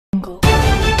खेलो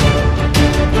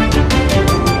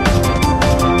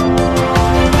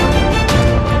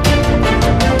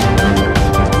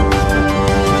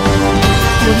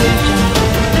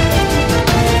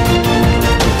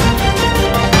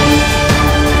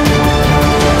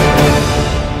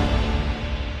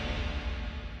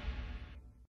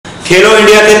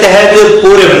India के तहत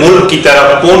पूरे मुल्क की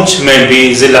तरह पुंछ में भी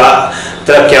जिला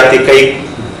तरक्याती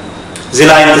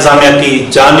जिला इंतजामिया की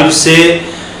जानिब से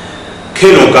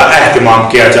खेलों का एहतमाम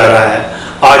किया जा रहा है।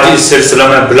 आज इस सिलसिला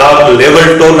में ब्लॉक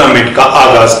लेवल टूर्नामेंट का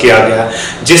आगाज किया गया,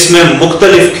 जिसमें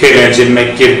मुख्तलिफ खेलें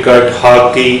जिनमें क्रिकेट,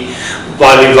 हॉकी,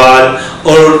 वॉलीबॉल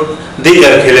और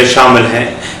दीगर खेलें शामिल हैं,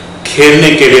 खेलने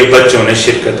के लिए बच्चों ने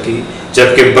शिरकत की,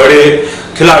 जबकि बड़े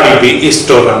खिलाड़ी भी इस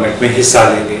टूर्नामेंट में हिस्सा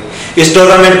लेंगे। इस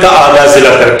टूर्नामेंट का आगाज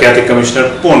जिला तरक्याती कमिश्नर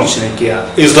पूंछ ने किया।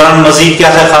 इस दौरान मजीद क्या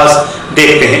है खास,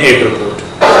 देखते हैं एक रिपोर्ट।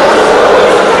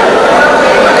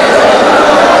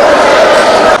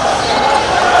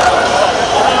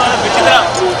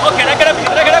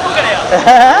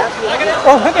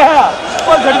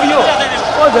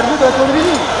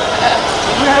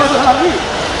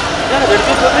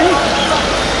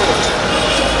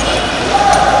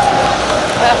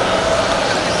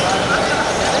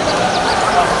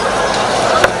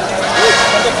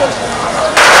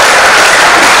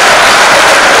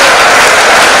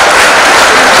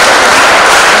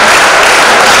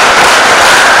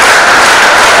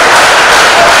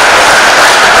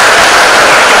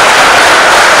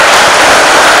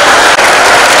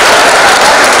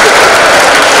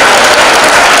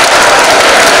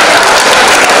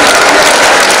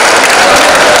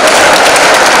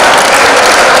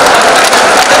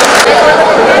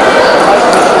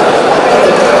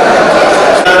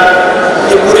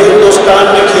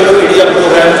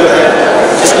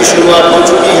 शुरुआत हो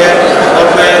चुकी है और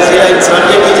मैं जिला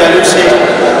इंसानिया की जानिब से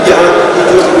यहाँ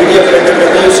जो मीडिया कलेक्टर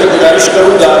करते हैं उससे गुजारिश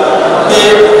करूँगा कि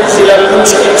जिला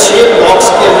पुंछ के 6 ब्लॉक्स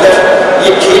के अंदर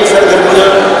ये खेल सरगर्मियाँ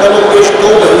कमों पेश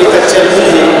 2 महीने तक चल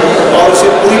रही हैं और उसे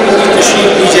पूरी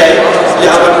तशरीफ दी जाए।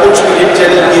 यहाँ पर पुंछ मीडिया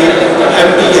चैनल के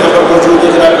MD यहाँ पर मौजूद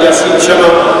है जनाब यासीन शमा,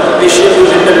 एशियन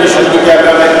न्यूज़ इंटरनेशनल के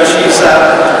कैमरामैन बशीर साहब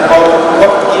और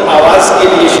वक्त की आवाज़ के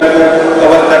लिए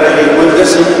कवर कर रहे मुल्क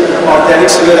सिंह और दैनिक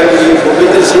सवेरा के लिए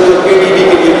भूपेंद्र सिंह और KTV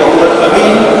के लिए मोहम्मद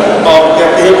अमीन। और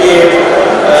कहते हैं कि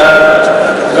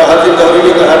राहत दौरी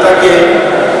ने कहा था कि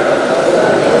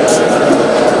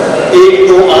एक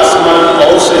दो आसमान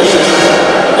और सही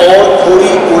और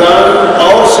थोड़ी उड़ान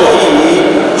और सही,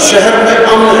 शहर में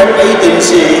अमन है कई दिन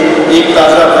से, एक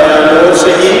ताज़ा बयान और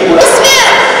सही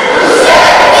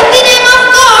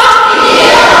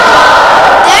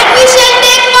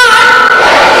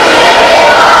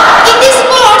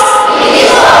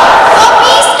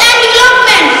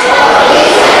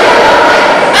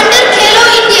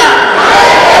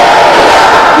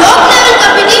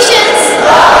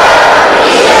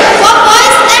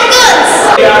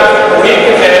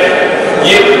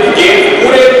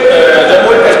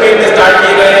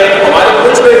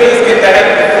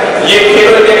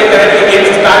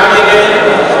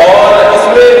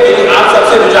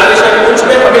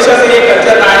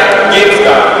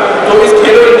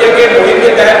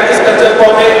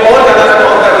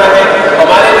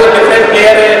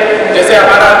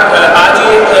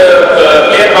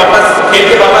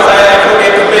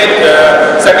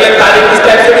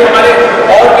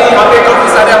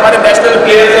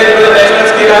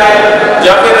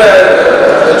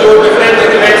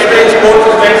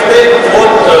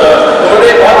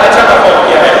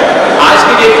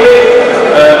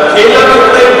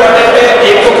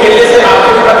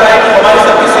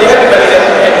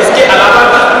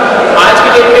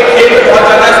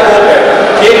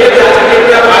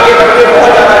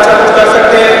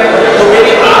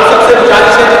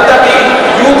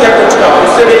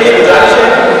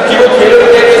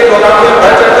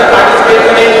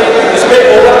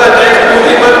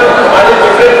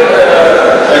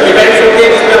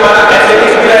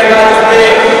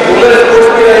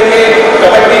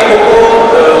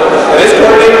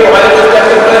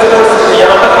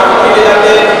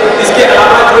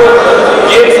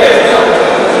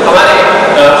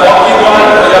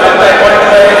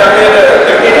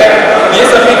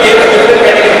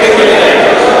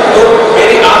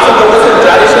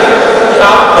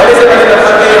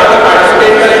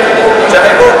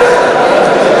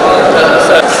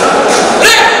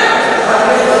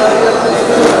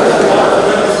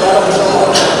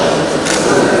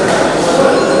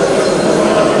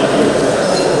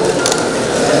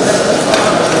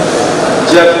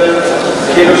जब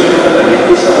खेलों शुरू करने की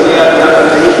कुछ बुनियाद यहाँ पर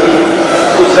नहीं थी,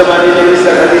 उस जमाने में भी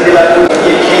सरहदी जिला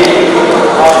ये खेल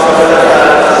और सफलता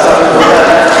साबित होता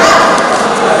है।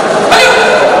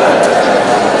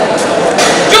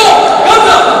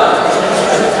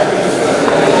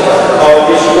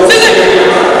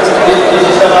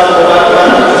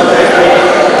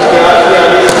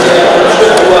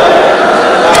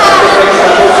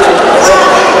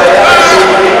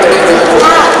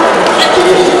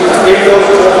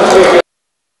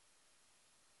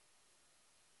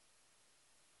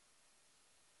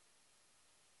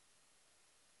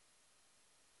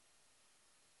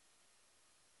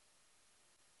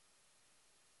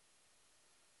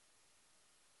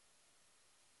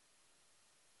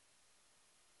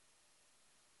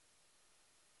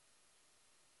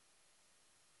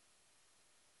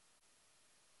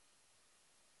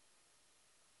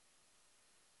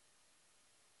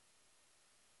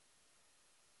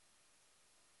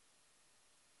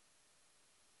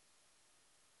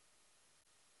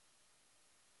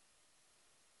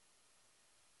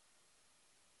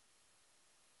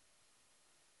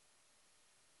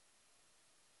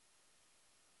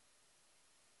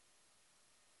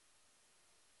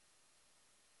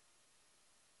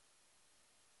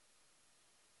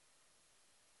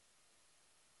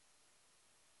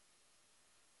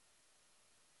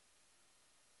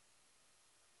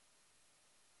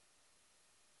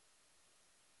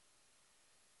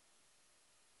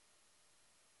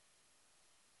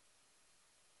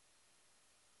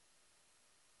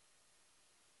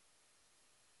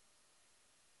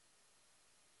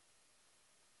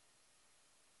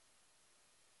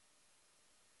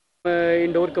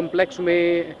 इंडोर कम्प्लेक्स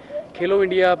में खेलो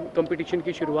इंडिया कंपटीशन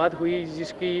की शुरुआत हुई,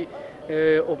 जिसकी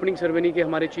ओपनिंग सेरेमनी के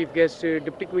हमारे चीफ गेस्ट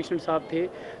डिप्टी कमिश्नर साहब थे।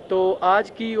 तो आज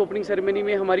की ओपनिंग सेरेमनी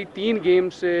में हमारी 3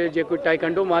 गेम्स, जो कोई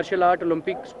taekwondo martial art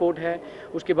Olympic sport है,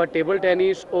 उसके बाद टेबल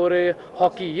टेनिस और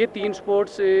हॉकी, ये 3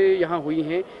 स्पोर्ट्स यहाँ हुई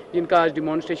हैं जिनका आज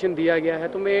डिमॉन्स्ट्रेशन दिया गया है।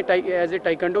 तो मैं एज ए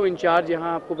टाइकोंडो इंचार्ज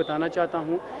यहाँ आपको बताना चाहता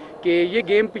हूँ कि ये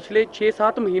गेम पिछले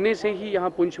 6-7 महीने से ही यहाँ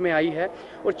पुंछ में आई है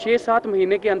और 6-7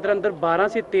 महीने के अंदर अंदर 12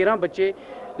 से 13 बच्चे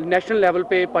नेशनल लेवल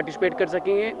पे पार्टिसिपेट कर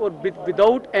सकेंगे और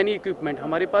विदाउट एनी इक्विपमेंट।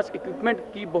 हमारे पास इक्विपमेंट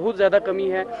की बहुत ज़्यादा कमी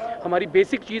है। हमारी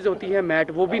बेसिक चीज़ होती है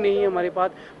मैट, वो भी नहीं है हमारे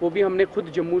पास, वो भी हमने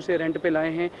खुद जम्मू से रेंट पे लाए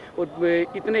हैं। और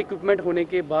इतने इक्विपमेंट होने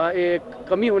के बाद,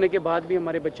 कमी होने के बाद भी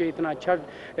हमारे बच्चे इतना अच्छा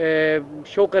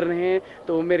शो कर रहे हैं।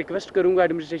 तो मैं रिक्वेस्ट करूँगा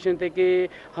एडमिनिस्ट्रेशन से कि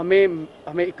हमें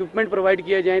इक्विपमेंट प्रोवाइड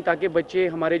किया जाए ताकि बच्चे,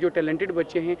 हमारे जो टैलेंटेड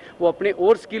बच्चे हैं, वो अपने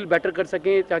और स्किल बेटर कर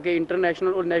सकें, ताकि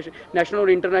इंटरनेशनल और नेशनल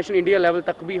और इंटरनेशनल इंडिया लेवल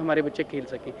तक भी हमारे बच्चे खेल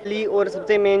सकें। और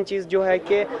सबसे मेन चीज़ जो है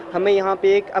कि हमें यहाँ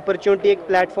पे एक अपॉर्चुनिटी, एक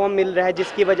प्लेटफॉर्म मिल रहा है,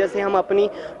 जिसकी वजह से हम अपनी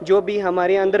जो भी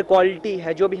हमारे अंदर क्वालिटी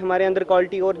है, जो भी हमारे अंदर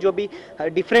क्वालिटी और जो भी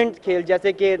डिफरेंट खेल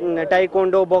जैसे कि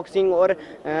टाइकोंडो, बॉक्सिंग और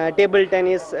टेबल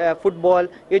टेनिस, फुटबॉल,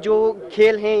 ये जो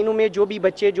खेल हैं, इनमें जो भी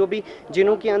बच्चे, जो भी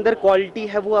जिनों के अंदर क्वालिटी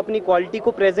है, वो अपनी क्वालिटी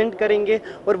को प्रेजेंट करेंगे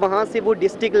और वहाँ से वो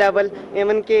डिस्ट्रिक्ट लेवल,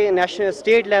 एवन के नेशनल,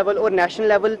 स्टेट लेवल और नेशनल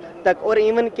लेवल तक और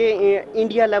एवन के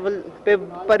इंडिया लेवल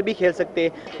पर भी खेल सकते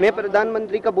हैं। मैं प्रधानमंत्री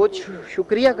का बहुत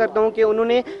शुक्रिया करता हूं कि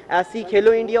उन्होंने ऐसी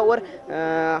खेलो इंडिया और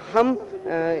हम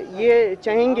ये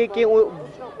चाहेंगे कि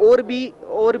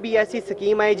और भी ऐसी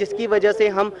स्कीम आए जिसकी वजह से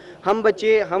हम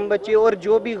बच्चे और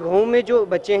जो भी गाँव में जो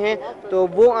बच्चे हैं तो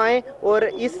वो आएँ और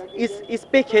इस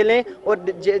पे खेलें। और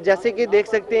जैसे कि देख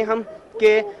सकते हैं हम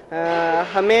कि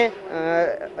हमें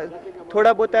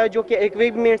थोड़ा बहुत है जो कि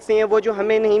इक्विपमेंट्स हैं वो जो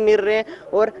हमें नहीं मिल रहे हैं,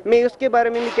 और मैं उसके बारे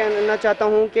में भी कहना चाहता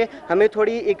हूं कि हमें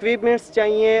थोड़ी इक्विपमेंट्स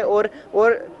चाहिए और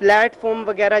प्लेटफॉर्म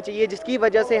वगैरह चाहिए, जिसकी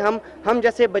वजह से हम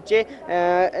जैसे बच्चे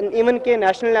इवन के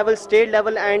national level, state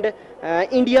level and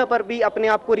India पर भी अपने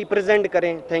आप को रिप्रेजेंट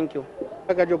करें। Thank you.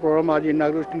 का जो प्रोग्राम आज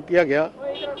इनाग्रेशन किया गया,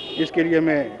 इसके लिए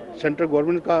मैं सेंट्रल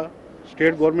गवर्नमेंट का,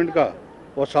 स्टेट गवर्नमेंट का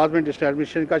और साथ में डिस्ट्रिक्ट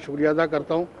एडमिनिस्ट्रेशन का शुक्रिया अदा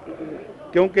करता हूँ,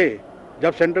 क्योंकि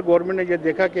जब सेंट्रल गवर्नमेंट ने ये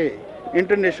देखा कि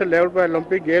इंटरनेशनल लेवल पर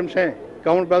ओलंपिक गेम्स हैं,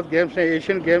 कॉमनवेल्थ गेम्स हैं,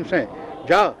 एशियन गेम्स हैं,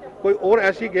 जहाँ कोई और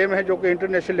ऐसी गेम है जो कि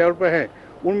इंटरनेशनल लेवल पर है,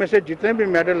 उनमें से जितने भी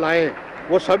मेडल लाए हैं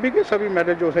वो सभी के सभी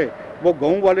मेडल जो थे वो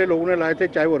गाँव वाले लोगों ने लाए थे,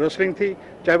 चाहे वो रेसलिंग थी,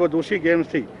 चाहे वो दूसरी गेम्स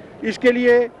थी। इसके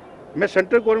लिए मैं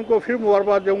सेंट्रल गवर्नमेंट को फिर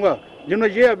मुबारकबाद दूँगा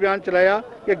जिन्होंने ये अभियान चलाया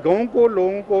कि गाँव को,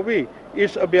 लोगों को भी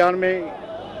इस अभियान में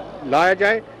लाया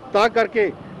जाए, ताकि करके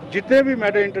जितने भी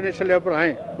मेडल इंटरनेशनल लेवल पर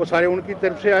आएँ वो सारे उनकी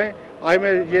तरफ से आएँ। आज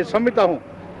मैं ये समझता हूँ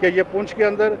कि ये पुंछ के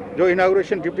अंदर जो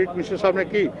इनाग्रेशन डिप्टी कमिश्नर साहब ने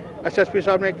की, एसएसपी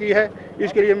साहब ने की है,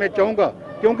 इसके लिए मैं चाहूँगा,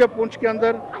 क्योंकि पुंछ के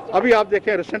अंदर अभी आप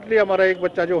देखें रिसेंटली हमारा एक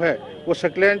बच्चा जो है वो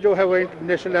सकलैन जो है वो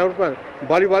इंटरनेशनल लेवल पर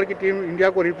वॉलीबॉल की टीम इंडिया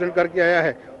को रिप्रेजेंट करके आया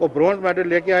है और ब्रॉन्ज मेडल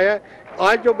लेके आया है।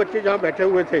 आज जो बच्चे जहाँ बैठे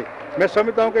हुए थे, मैं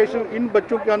समझता हूँ कि इन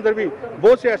बच्चों के अंदर भी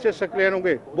बहुत से ऐसे सकलैन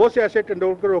होंगे, बहुत से ऐसे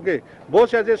तेंदुलकर होंगे,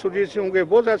 बहुत से ऐसे सुरजीत सिंह होंगे,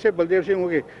 बहुत से ऐसे बलदेव सिंह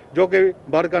होंगे जो कि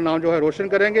भारत का नाम जो है रोशन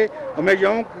करेंगे। और मैं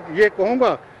ये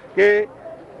कहूँगा कि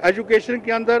एजुकेशन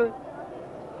के अंदर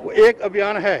एक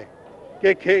अभियान है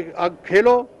कि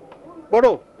खेलो,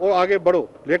 पढ़ो और आगे बढ़ो,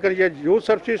 लेकिन ये यूथ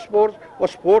सर्विस स्पोर्ट्स और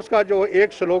स्पोर्ट्स का जो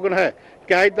एक स्लोगन है,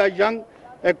 guide the young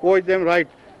and coach them right,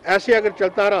 ऐसे अगर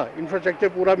चलता रहा, इंफ्रास्ट्रक्चर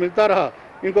पूरा मिलता रहा,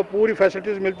 इनको पूरी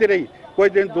फैसिलिटीज़ मिलती रही, कोई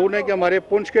दिन दूर नहीं कि हमारे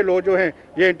पुंछ के लोग जो हैं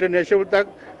ये इंटरनेशनल तक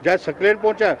जहाँ सकलेन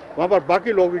पहुँचा है वहाँ पर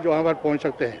बाकी लोग भी जो वहाँ पर पहुँच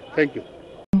सकते हैं। Thank you.